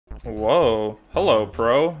Whoa. Hello,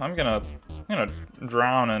 pro. I'm gonna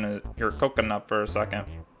drown in your coconut for a second.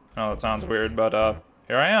 Oh, that sounds weird, but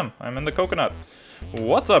here I am. I'm in the coconut.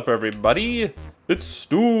 What's up, everybody? It's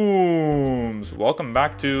Stooms. Welcome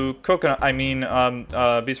back to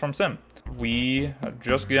Beast from Sim. We have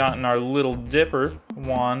just gotten our little dipper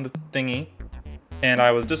wand thingy, and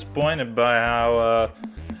I was disappointed by how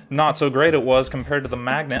not so great it was compared to the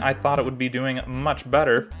magnet. I thought it would be doing much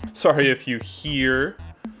better. Sorry if you hear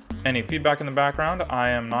any feedback in the background. I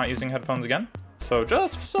am not using headphones again, so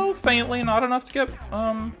just so faintly, not enough to get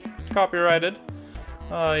copyrighted.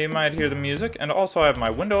 You might hear the music, and also I have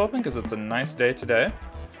my window open because it's a nice day today.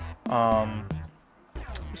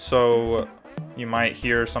 So you might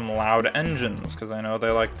hear some loud engines because I know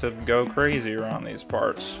they like to go crazy around these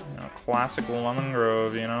parts. You know, classic Lemon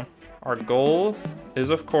Grove, you know. Our goal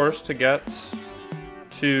is, of course, to get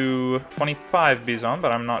to 25 B-Zone,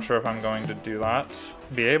 but I'm not sure if I'm going to do that,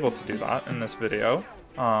 be able to do that in this video.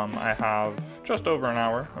 I have just over an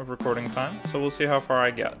hour of recording time, so we'll see how far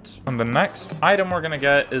I get. And the next item we're gonna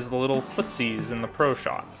get is the little footsies in the pro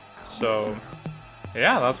shop. So,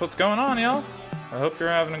 yeah, that's what's going on, y'all. I hope you're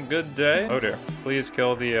having a good day. Oh dear, please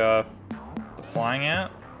kill the flying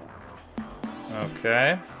ant.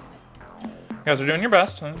 Okay. You guys are doing your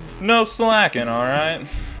best. No slacking, alright?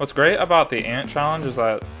 What's great about the ant challenge is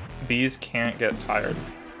that bees can't get tired,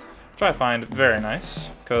 which I find very nice,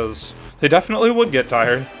 because they definitely would get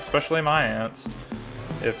tired, especially my ants,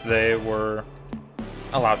 if they were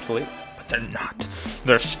allowed to leave. But they're not.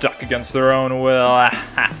 They're stuck against their own will.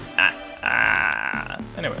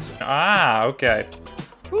 Anyways. Okay.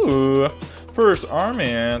 Ooh, first army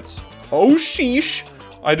ants. Oh, sheesh.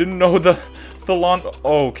 I didn't know the lawn.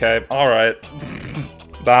 Okay, alright.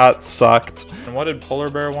 That sucked. And what did Polar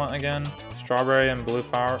Bear want again? Strawberry and blue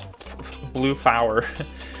flower. Blue flower.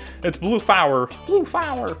 It's blue flower. Blue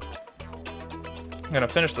flower. I'm gonna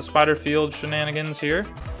finish the spider field shenanigans here.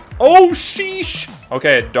 Oh, sheesh!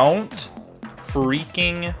 Okay, don't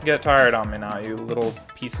freaking get tired on me now, you little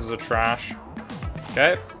pieces of trash.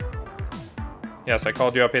 Okay. Yes, I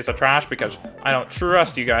called you a piece of trash because I don't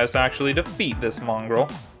trust you guys to actually defeat this mongrel.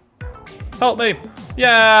 Help me!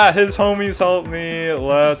 Yeah, his homies help me.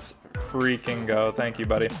 Let's freaking go. Thank you,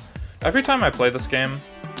 buddy. Every time I play this game,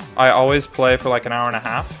 I always play for like an hour and a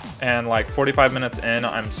half, and like 45 minutes in,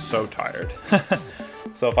 I'm so tired.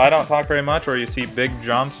 So if I don't talk very much, or you see big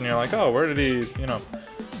jumps and you're like, oh, where did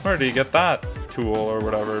he get that tool or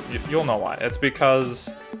whatever, you'll know why. It's because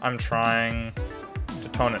I'm trying to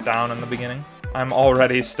tone it down in the beginning. I'm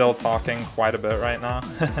already still talking quite a bit right now.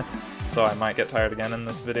 So I might get tired again in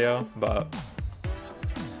this video, but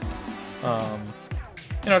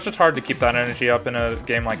you know, it's just hard to keep that energy up in a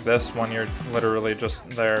game like this when you're literally just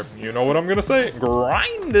there, you know what I'm gonna say,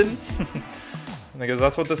 grinding. Because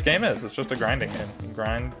that's what this game is. It's just a grinding game. You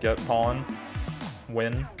grind, get pollen,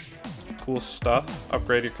 win, cool stuff,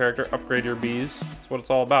 upgrade your character, upgrade your bees. That's what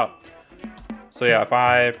it's all about. So yeah, if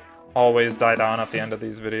I always die down at the end of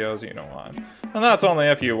these videos, you know why. And that's only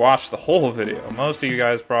if you watch the whole video. Most of you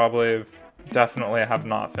guys probably definitely have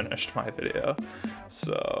not finished my video.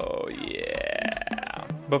 So yeah.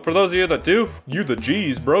 But for those of you that do, you the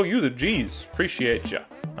G's, bro, you the G's. Appreciate ya.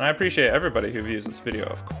 And I appreciate everybody who views this video,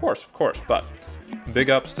 of course, but big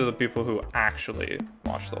ups to the people who actually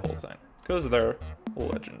watch the whole thing, because they're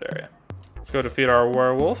legendary. Let's go defeat our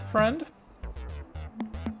werewolf friend.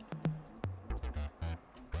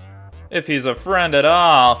 If he's a friend at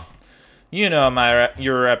all. You know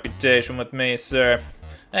your reputation with me, sir.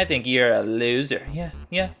 I think you're a loser.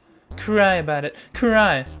 Yeah. Cry about it.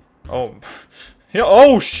 Cry. Oh. Yeah.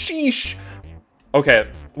 Oh, sheesh. Okay.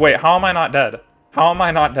 Wait, how am I not dead? How am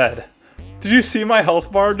I not dead? Did you see my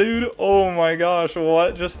health bar, dude? Oh my gosh,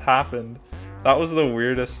 what just happened? That was the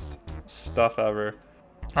weirdest stuff ever.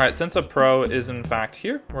 Alright, since a pro is in fact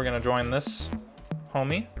here, we're gonna join this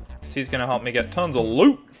homie. He's gonna help me get tons of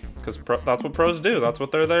loot. Because that's what pros do. That's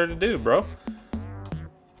what they're there to do, bro.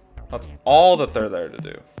 That's all that they're there to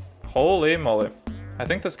do. Holy moly. I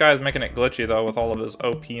think this guy's making it glitchy, though, with all of his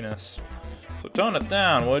OP-ness. So tone it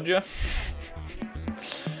down, would you?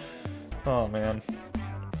 Oh, man.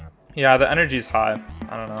 Yeah, the energy's high.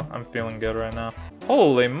 I don't know. I'm feeling good right now.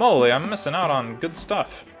 Holy moly, I'm missing out on good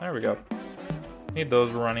stuff. There we go. Need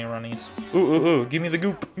those runnies. Ooh. Give me the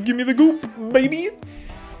goop. Give me the goop, baby.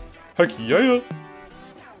 Heck yeah.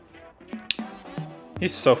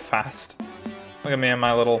 He's so fast. Look at me in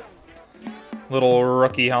my little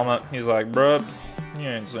rookie helmet. He's like, bruh, you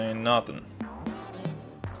ain't saying nothing.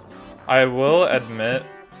 I will admit,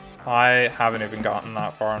 I haven't even gotten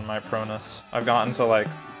that far in my proness. I've gotten to like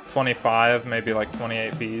 25, maybe like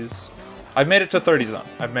 28 Bs. I've made it to 30 zone.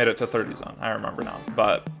 I've made it to 30 zone. I remember now,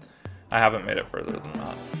 but I haven't made it further than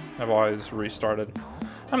that. I've always restarted.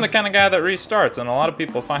 I'm the kind of guy that restarts, and a lot of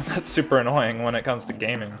people find that super annoying when it comes to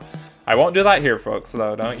gaming. I won't do that here, folks,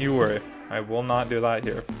 though. Don't you worry. I will not do that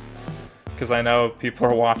here. Because I know people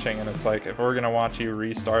are watching, and it's like, if we're going to watch you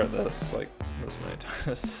restart this, like, this many times,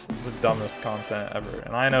 it's the dumbest content ever.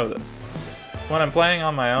 And I know this. When I'm playing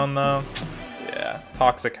on my own, though, yeah,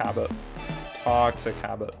 toxic habit. Toxic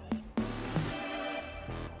habit.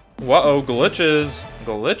 Whoa, glitches.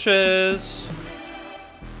 Glitches.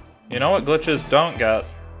 You know what glitches don't get?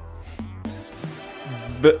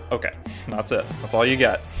 But, okay, that's it. That's all you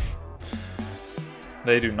get.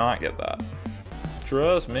 They do not get that.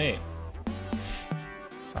 Trust me.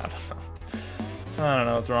 I don't know. I don't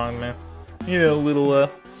know what's wrong with me. You know,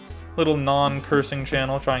 little non-cursing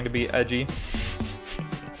channel trying to be edgy.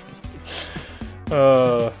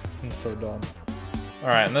 I'm so dumb.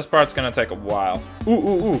 Alright, and this part's gonna take a while. Ooh,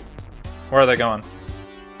 ooh, ooh. Where are they going?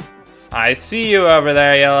 I see you over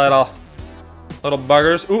there, you little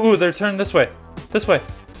buggers. Ooh, ooh, they're turned this way. This way.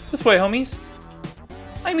 This way, homies.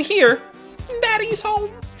 I'm here. Daddy's home.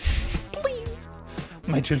 Please.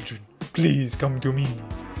 My children, please come to me.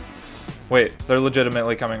 Wait, they're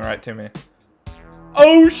legitimately coming right to me.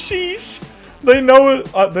 Oh, sheesh. They know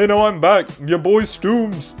it. They know I'm back. Your boy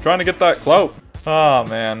Stooms, trying to get that clout. Oh,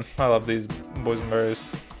 man. I love these boysenberries.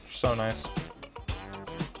 So nice.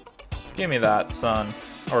 Give me that, sun.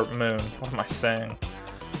 Or moon. What am I saying?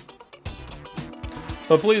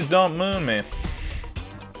 But please don't moon me.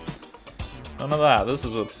 None of that. This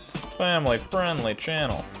is a family-friendly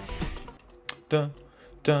channel. Dun,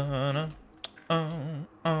 dun,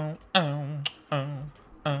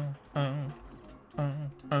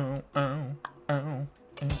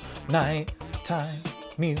 Nighttime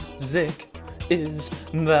music is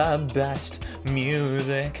the best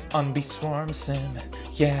music on Bee Swarm Sim.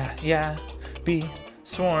 Yeah, yeah, Bee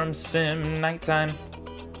Swarm Sim nighttime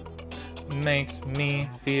makes me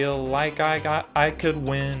feel like I could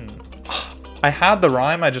win. I had the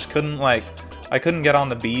rhyme, I just couldn't I couldn't get on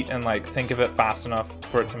the beat and think of it fast enough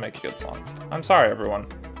for it to make a good song. I'm sorry, everyone.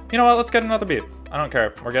 You know what? Let's get another beat. I don't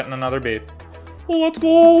care. We're getting another beat. Let's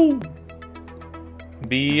go.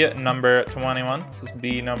 B number 21. This is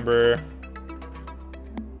B number.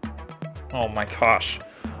 Oh my gosh.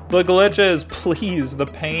 The glitches, please. The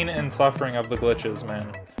pain and suffering of the glitches,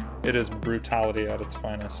 man. It is brutality at its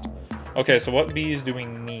finest. Okay, so what bees do we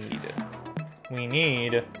need? We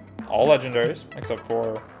need all legendaries, except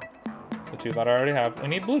for the two that I already have. We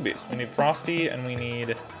need blue bees. We need Frosty, and we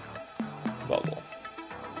need Bubble.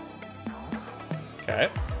 Okay.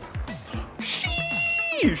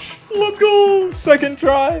 Sheesh! Let's go! Second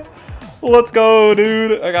try! Let's go,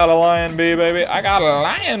 dude! I got a lion bee, baby. I got a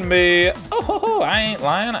lion bee! Oh, ho, ho. I ain't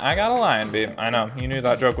lying. I got a lion bee. I know. You knew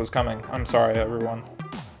that joke was coming. I'm sorry, everyone.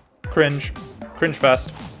 Cringe. Cringe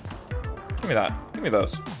fest. Give me that. Give me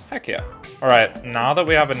those. Heck yeah. Alright, now that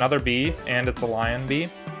we have another bee, and it's a lion bee,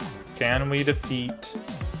 can we defeat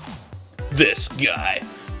this guy?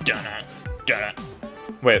 Dun-dun, dun-dun.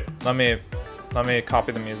 Wait, let me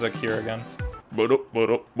copy the music here again.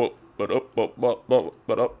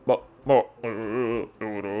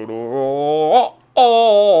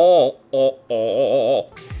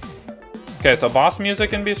 Okay, so boss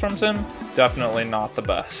music in Bee Swarm Sim, definitely not the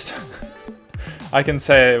best. I can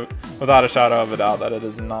say without a shadow of a doubt that it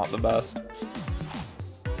is not the best.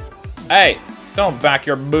 Hey, don't back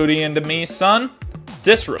your booty into me, son.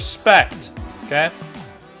 Disrespect, okay?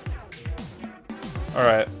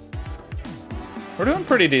 Alright. We're doing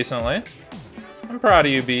pretty decently. I'm proud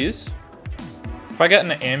of you, bees. If I get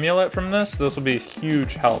an amulet from this, this will be a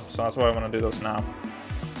huge help, so that's why I want to do this now.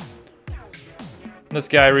 This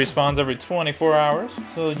guy respawns every 24 hours,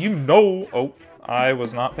 so you know... Oh, I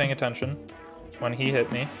was not paying attention when he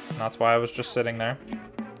hit me, and that's why I was just sitting there.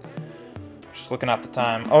 Just looking at the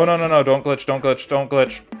time. Oh, no, no, no, don't glitch, don't glitch, don't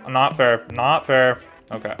glitch. Not fair, not fair.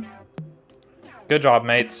 Okay. Good job,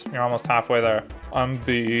 mates. You're almost halfway there. I'm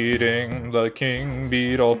beating the king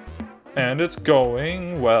beetle, and it's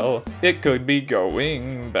going well. It could be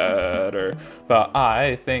going better, but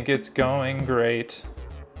I think it's going great.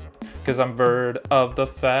 'Cause I'm bird of the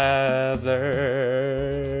feather.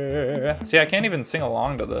 See, I can't even sing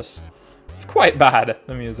along to this. It's quite bad,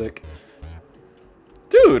 the music.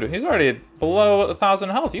 Dude, he's already below 1,000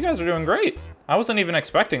 health. You guys are doing great. I wasn't even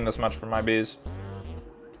expecting this much from my bees.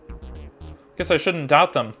 Guess I shouldn't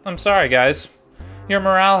doubt them. I'm sorry, guys. Your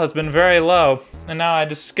morale has been very low, and now I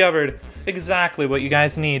discovered exactly what you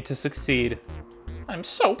guys need to succeed. I'm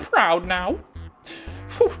so proud now.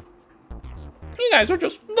 Whew. You guys are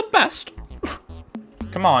just the best.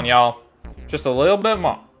 Come on, y'all. Just a little bit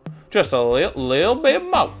more. Just a little bit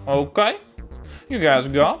more, okay? You guys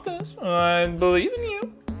got this. I believe in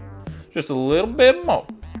you. Just a little bit more.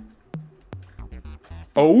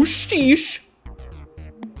 Oh, sheesh.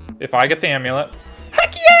 If I get the amulet.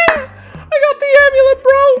 Heck yeah! I got the amulet,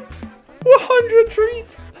 bro! 100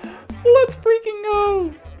 treats. Let's freaking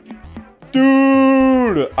go.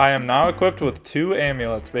 Dude, I am now equipped with 2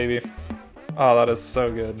 amulets, baby. Oh, that is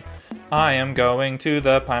so good. I am going to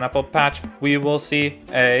the pineapple patch. We will see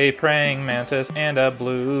a praying mantis and a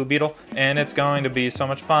blue beetle. And it's going to be so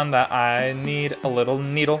much fun that I need a little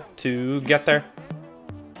needle to get there.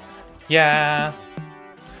 Yeah.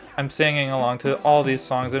 I'm singing along to all these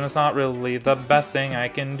songs and it's not really the best thing I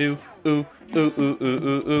can do. Ooh, ooh, ooh, ooh,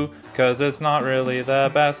 ooh, ooh. Cause it's not really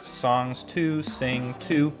the best songs to sing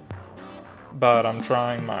to. But I'm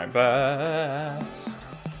trying my best.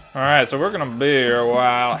 Alright, so we're gonna be here a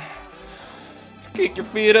while. Kick your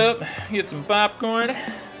feet up, get some popcorn,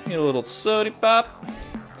 get a little sody pop.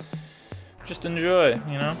 Just enjoy,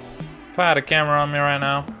 you know? If I had a camera on me right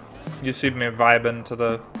now, you'd see me vibing to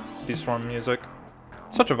the B-Storm music.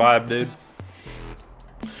 Such a vibe, dude.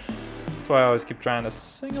 That's why I always keep trying to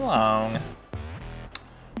sing along.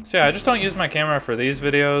 So yeah, I just don't use my camera for these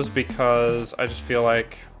videos because I just feel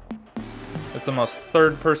like it's the most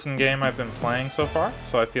third-person game I've been playing so far.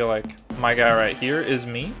 So I feel like my guy right here is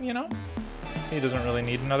me, you know? He doesn't really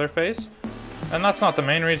need another face. And that's not the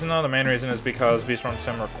main reason though. The main reason is because B-Storm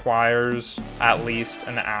Sim requires at least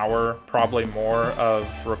an hour, probably more, of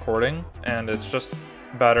recording. And it's just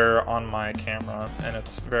better on my camera. And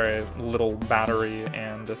it's very little battery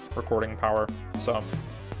and recording power. So,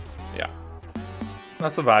 yeah.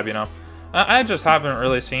 That's the vibe, you know? I just haven't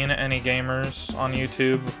really seen any gamers on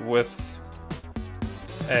YouTube with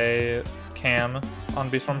a cam on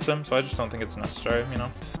B-Storm Sim, so I just don't think it's necessary, you know?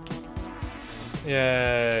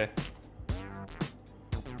 Yay.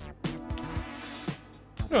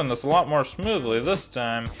 Doing this a lot more smoothly this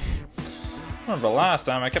time. Remember last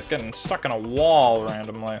time I kept getting stuck in a wall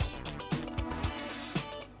randomly.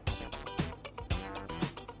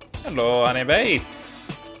 Hello, honeybee.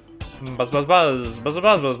 Buzz, buzz, buzz, buzz,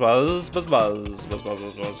 buzz, buzz, buzz, buzz, buzz, buzz, buzz,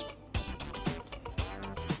 buzz, buzz.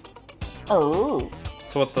 Oh.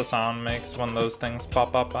 That's what the sound makes when those things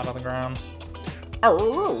pop up out of the ground.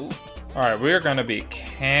 Oh. Alright, we are going to be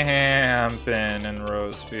camping in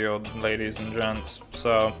Rosefield, ladies and gents.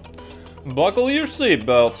 So, buckle your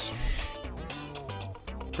seatbelts.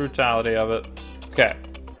 Brutality of it. Okay.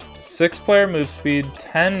 6-player move speed,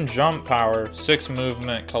 10 jump power, 6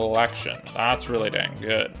 movement collection. That's really dang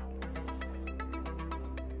good.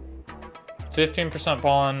 15%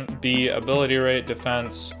 pollen, B, ability rate,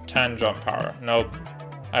 defense, 10 jump power. Nope.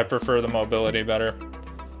 I prefer the mobility better.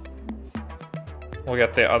 We'll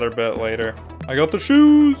get the other bit later. I got the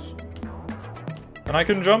shoes! And I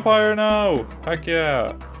can jump higher now! Heck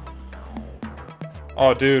yeah!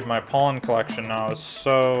 Oh dude, my pollen collection now is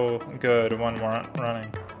so good when we're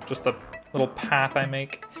running. Just the little path I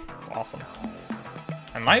make. It's awesome.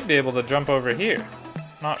 I might be able to jump over here.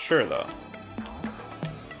 Not sure though.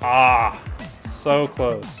 Ah! So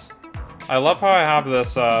close. I love how I have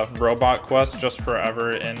this robot quest just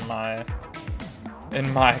forever in my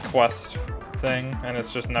quest thing, and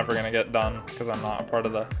it's just never gonna get done because I'm not a part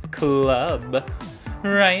of the club.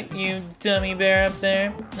 Right, you dummy bear up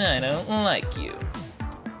there? I don't like you.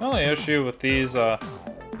 The only issue with these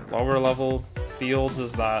lower level fields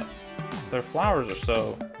is that their flowers are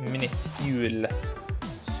so minuscule.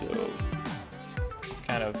 So it's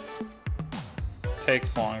kind of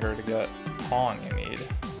takes longer to get pollen you need.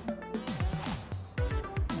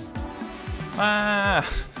 Ah!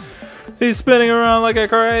 He's spinning around like a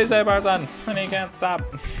crazy person, and he can't stop.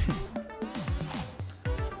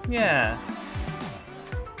 Yeah.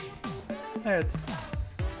 Hurts.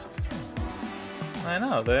 I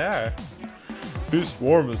know, they are.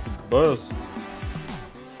 B-Swarm is the best.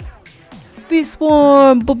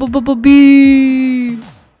 B-Swarm! B-B-B-B!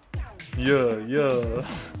 Yeah, yeah.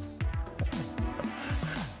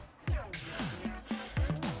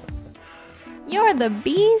 You're the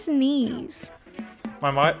bee's knees.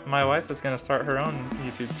 My wife is gonna start her own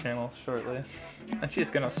YouTube channel shortly, and she's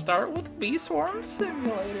gonna start with B-Swarm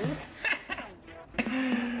Simulator.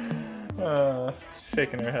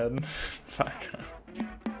 Shaking her head. Fuck.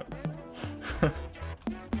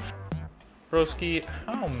 Broski,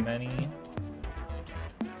 how many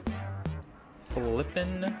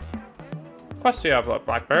flippin' quests do you have left,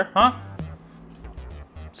 Black Bear? Huh?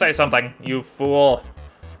 Say something, you fool.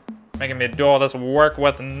 Making me do all this work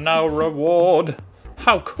with no reward.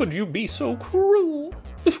 How could you be so cruel?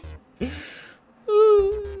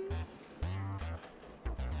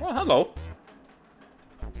 Well, hello.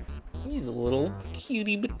 He's a little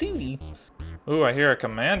cutie patootie. Ooh, I hear a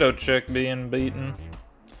commando chick being beaten.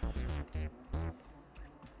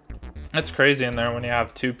 It's crazy in there when you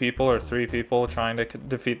have 2 people or 3 people trying to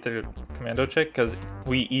defeat the commando chick, because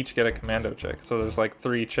we each get a commando chick. So there's like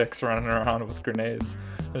 3 chicks running around with grenades.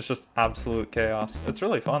 It's just absolute chaos. It's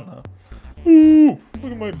really fun though. Ooh,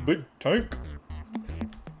 look at my big tank.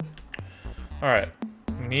 All right,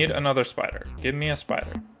 we need another spider. Give me a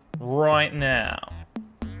spider right now.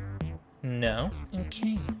 No?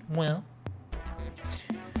 Okay, well.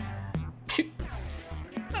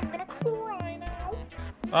 I'm gonna cry now.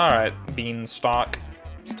 All right, Beanstalk.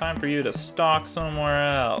 It's time for you to stalk somewhere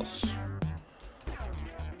else.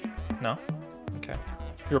 No? Okay.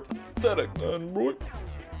 You're pathetic then, boy.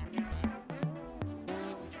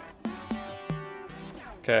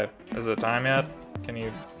 Okay, is it time yet? Can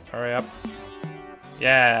you hurry up?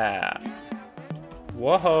 Yeah.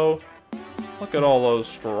 Whoa. Look at all those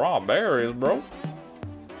strawberries, bro.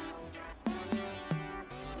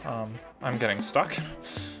 I'm getting stuck.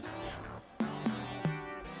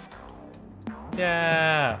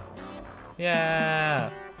 Yeah.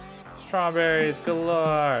 Yeah. Strawberries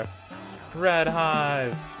galore. Red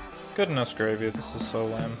hive. Goodness gravy, this is so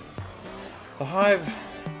lame. The hive,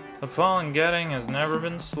 the pollen getting has never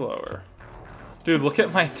been slower. Dude, look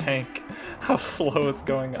at my tank. How slow it's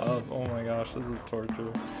going up. Oh my gosh, this is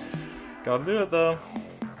torture. Gotta do it though.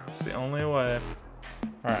 It's the only way.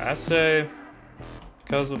 Alright, I say,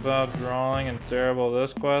 because of how drawing and terrible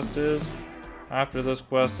this quest is, after this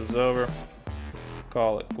quest is over,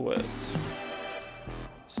 call it quits.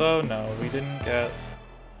 So no, we didn't get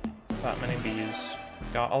that many bees.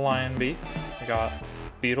 Got a lion bee. We got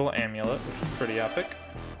beetle amulet, which is pretty epic.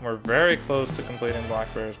 We're very close to completing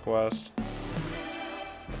Blackbear's quest.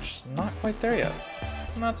 Just not quite there yet.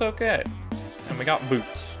 And that's okay. And we got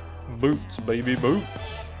boots. Boots, baby,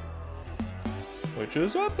 boots. Which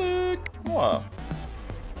is epic. What?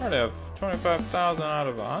 I already have 25,000 out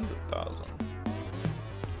of 100,000.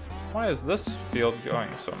 Why is this field going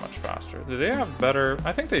so much faster? Do they have better...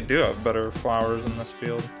 I think they do have better flowers in this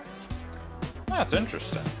field. That's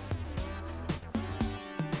interesting.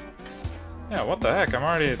 Yeah, what the heck? I'm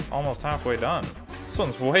already almost halfway done. This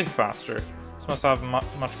one's way faster. This must have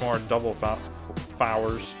much more double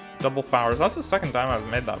flowers. Double flowers. That's the second time I've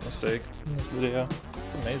made that mistake in this video.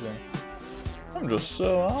 It's amazing. I'm just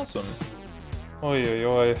so awesome. Oi, oi,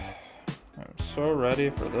 oi. I'm so ready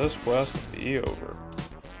for this quest to be over.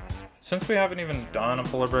 Since we haven't even done a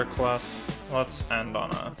polar bear quest, let's end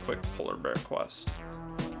on a quick polar bear quest.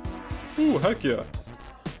 Ooh, heck yeah.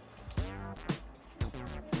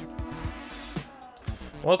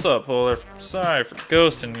 What's up, Polar? Sorry for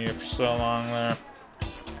ghosting you for so long there.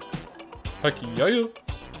 Heck yeah.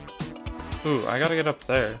 Ooh, I gotta get up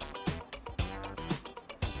there.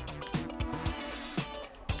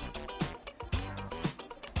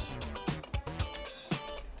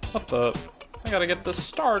 What the? I gotta get the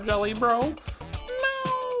star jelly, bro. No!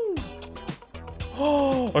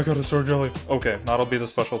 Oh, I got a star jelly. Okay, that'll be the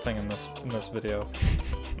special thing in this video.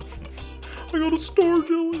 I got a star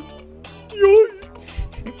jelly. Yay!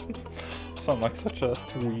 Sound like such a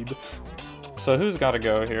weed. So who's gotta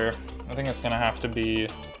go here? I think it's gonna have to be,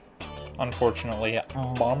 unfortunately,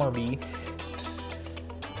 Bomberbee.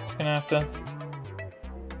 It's gonna have to...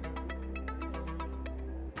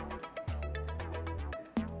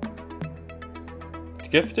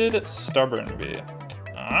 Gifted Stubborn Bee.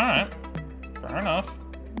 Alright. Fair enough.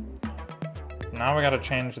 Now we gotta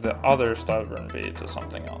change the other Stubborn Bee to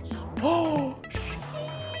something else. Oh!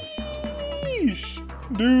 Sheesh!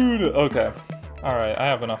 Dude! Okay. Alright, I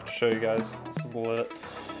have enough to show you guys. This is lit.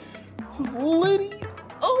 This is litty!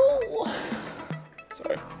 Oh!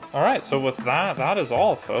 Sorry. Alright, so with that is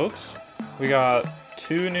all, folks. We got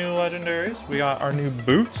 2 new legendaries. We got our new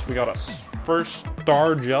boots. We got a first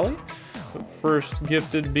star jelly. The first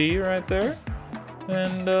gifted bee right there.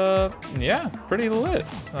 And yeah, pretty lit.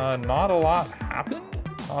 Not a lot happened.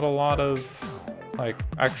 Not a lot of like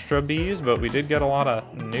extra bees, but we did get a lot of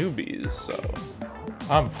new bees, so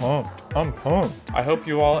I'm pumped. I'm pumped. I hope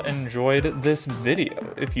you all enjoyed this video.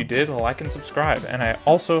 If you did, like and subscribe. And I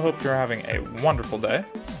also hope you're having a wonderful day.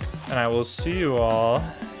 And I will see you all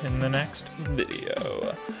in the next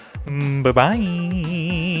video.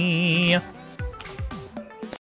 Bye-bye.